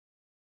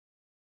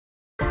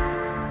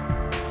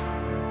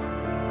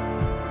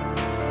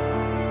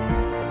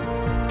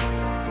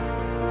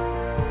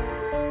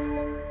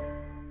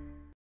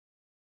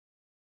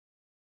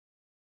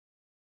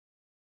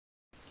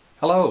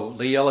Hello,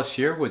 Lee Ellis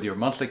here with your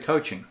monthly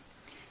coaching.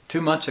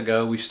 2 months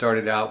ago we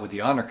started out with the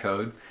honor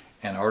code,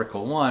 and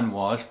Article 1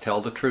 was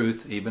tell the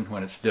truth even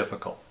when it's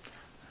difficult.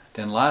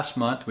 Then last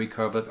month we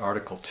covered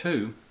Article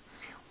 2,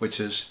 which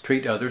is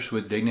treat others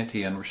with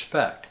dignity and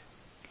respect.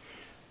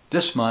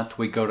 This month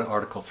we go to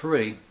Article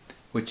 3,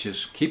 which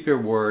is keep your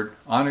word,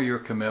 honor your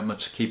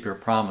commitments, keep your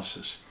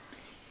promises.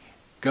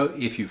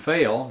 If you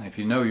fail, if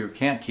you know you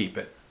can't keep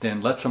it,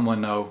 then let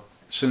someone know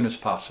as soon as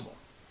possible.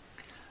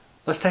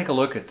 Let's take a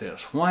look at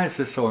this. Why is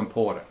this so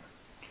important?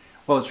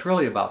 Well, it's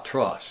really about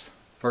trust,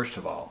 first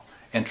of all.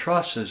 And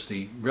trust is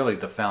really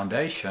the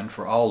foundation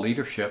for all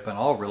leadership and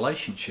all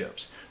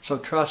relationships. So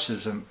trust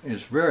is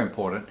very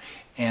important,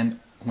 and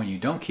when you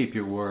don't keep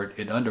your word,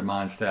 it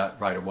undermines that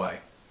right away.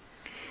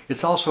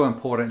 It's also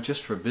important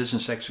just for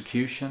business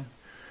execution,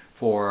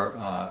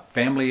 for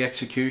family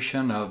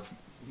execution of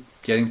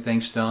getting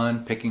things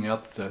done, picking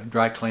up the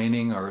dry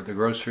cleaning or the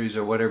groceries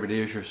or whatever it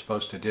is you're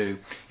supposed to do.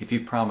 If you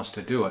promise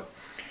to do it,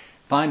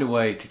 find a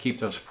way to keep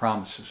those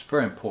promises.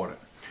 Very important.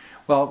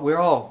 Well, we're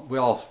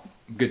all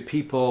good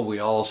people. We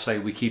all say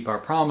we keep our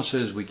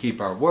promises, we keep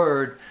our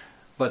word,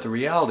 but the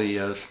reality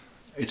is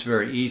it's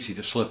very easy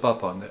to slip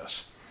up on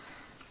this.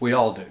 We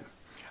all do.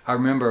 I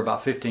remember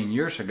about 15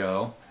 years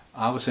ago,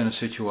 I was in a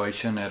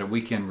situation at a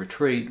weekend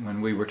retreat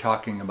when we were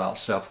talking about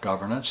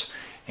self-governance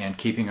and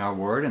keeping our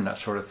word and that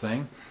sort of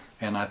thing.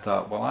 And I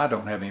thought, well, I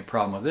don't have any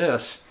problem with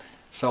this,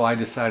 so I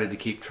decided to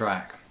keep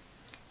track.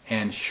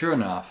 And sure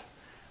enough,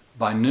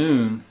 by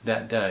noon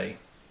that day,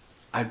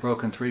 I'd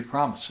broken 3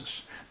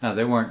 promises. Now,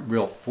 they weren't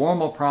real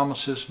formal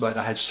promises, but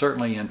I had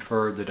certainly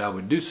inferred that I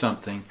would do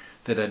something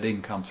that I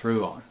didn't come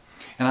through on.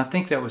 And I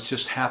think that was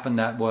just happened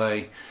that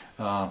way,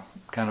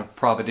 kind of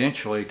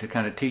providentially, to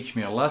kind of teach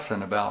me a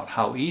lesson about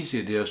how easy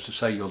it is to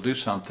say you'll do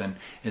something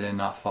and then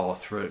not follow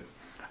through.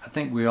 I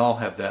think we all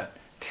have that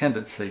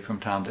tendency from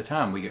time to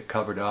time. We get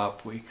covered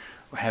up, we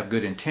have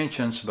good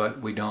intentions,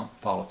 but we don't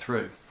follow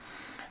through.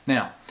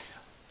 Now,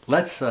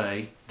 let's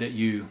say that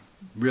you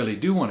really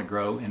do want to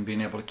grow in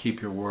being able to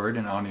keep your word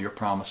and honor your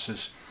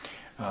promises.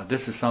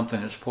 This is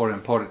something that's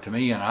important to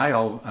me, and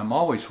I'm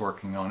always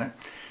working on it.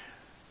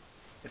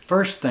 The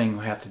first thing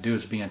we have to do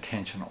is be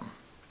intentional.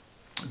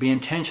 Be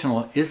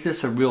intentional. Is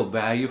this a real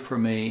value for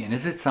me, and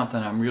is it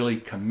something I'm really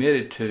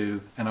committed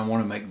to and I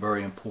want to make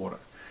very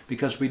important?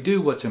 Because we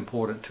do what's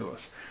important to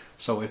us.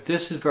 So if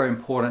this is very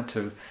important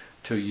to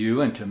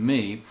you and to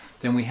me,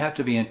 then we have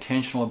to be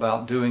intentional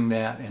about doing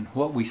that. And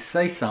what we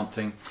say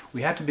something,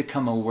 we have to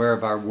become aware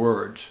of our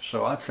words.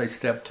 So I'd say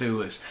step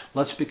 2 is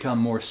let's become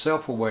more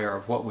self-aware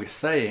of what we're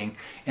saying.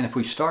 And if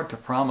we start to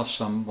promise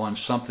someone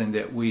something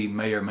that we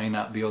may or may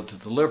not be able to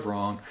deliver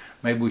on,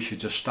 maybe we should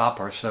just stop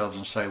ourselves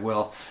and say,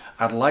 well,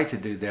 I'd like to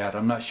do that.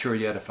 I'm not sure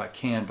yet if I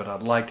can, but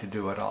I'd like to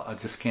do it. I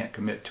just can't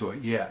commit to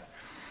it yet.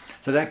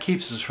 So that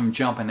keeps us from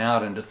jumping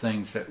out into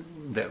things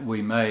that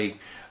we may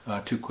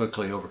too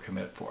quickly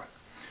overcommit for.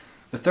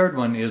 The third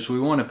one is we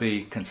want to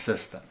be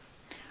consistent.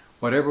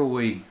 Whatever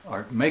we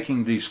are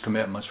making these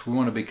commitments, we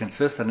want to be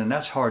consistent, and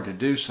that's hard to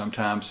do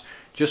sometimes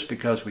just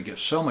because we get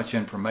so much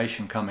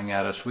information coming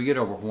at us, we get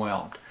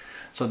overwhelmed.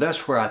 So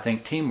that's where I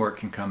think teamwork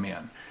can come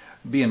in.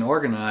 Being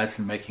organized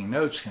and making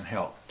notes can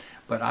help.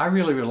 But I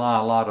really rely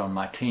a lot on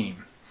my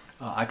team.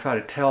 I try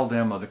to tell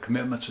them of the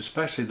commitments,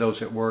 especially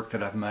those at work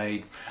that I've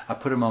made. I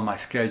put them on my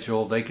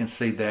schedule. They can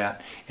see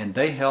that, and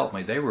they help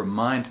me. They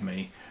remind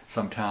me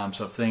sometimes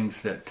of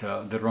things that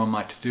are on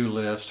my to-do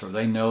list, or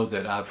they know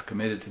that I've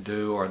committed to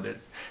do, or that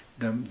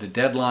the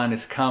deadline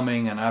is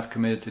coming and I've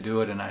committed to do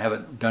it and I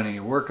haven't done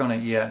any work on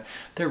it yet.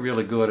 They're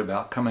really good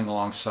about coming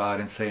alongside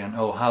and saying,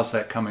 oh, how's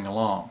that coming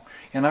along?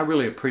 And I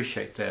really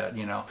appreciate that.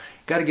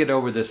 Got to get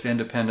over this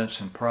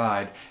independence and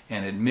pride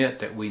and admit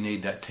that we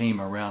need that team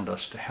around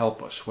us to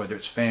help us, whether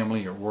it's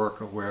family or work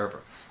or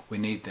wherever. We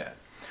need that.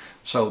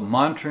 So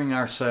monitoring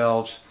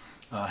ourselves,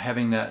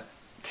 having that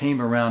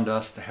team around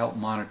us to help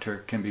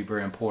monitor can be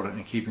very important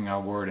in keeping our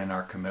word and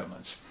our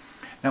commitments.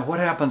 Now, what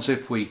happens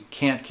if we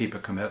can't keep a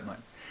commitment?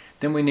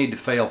 Then we need to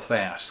fail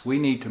fast. We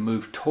need to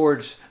move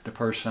towards the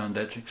person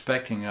that's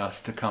expecting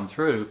us to come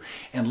through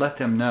and let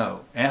them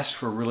know. Ask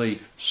for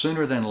relief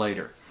sooner than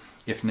later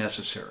if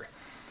necessary.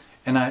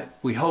 And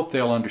we hope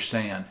they'll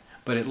understand,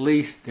 but at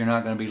least they're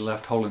not going to be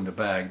left holding the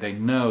bag. They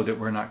know that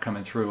we're not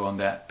coming through on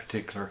that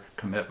particular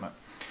commitment.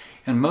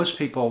 And most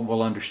people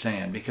will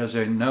understand because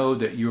they know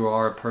that you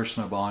are a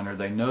person of honor.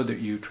 They know that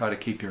you try to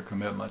keep your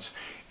commitments,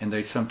 and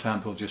they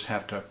sometimes will just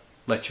have to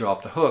let you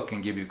off the hook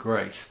and give you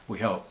grace, we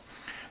hope.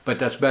 But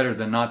that's better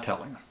than not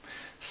telling them.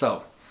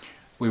 So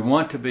we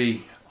want to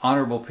be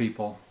honorable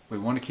people. We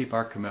want to keep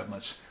our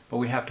commitments, but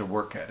we have to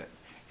work at it.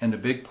 And the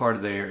big part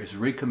of there is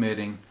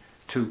recommitting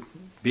to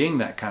being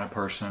that kind of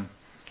person,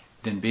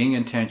 then being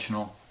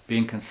intentional,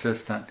 being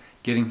consistent,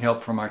 getting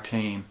help from our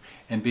team,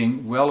 and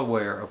being well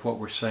aware of what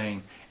we're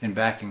saying and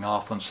backing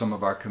off on some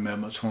of our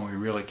commitments when we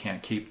really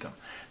can't keep them.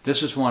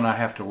 This is one I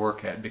have to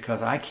work at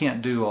because I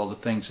can't do all the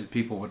things that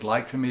people would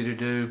like for me to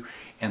do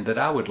and that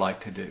I would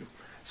like to do.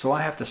 So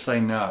I have to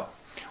say no.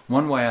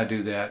 One way I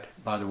do that,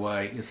 by the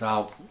way, is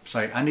I'll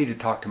say, I need to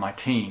talk to my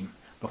team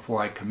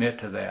before I commit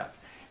to that.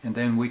 And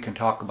then we can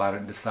talk about it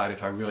and decide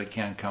if I really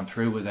can come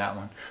through with that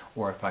one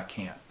or if I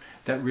can't.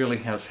 That really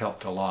has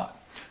helped a lot.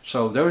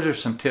 So those are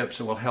some tips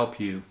that will help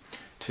you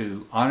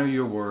to honor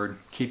your word,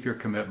 keep your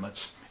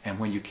commitments, and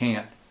when you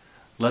can't,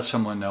 let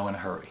someone know in a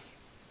hurry.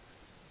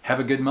 Have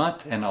a good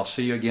month, and I'll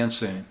see you again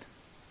soon.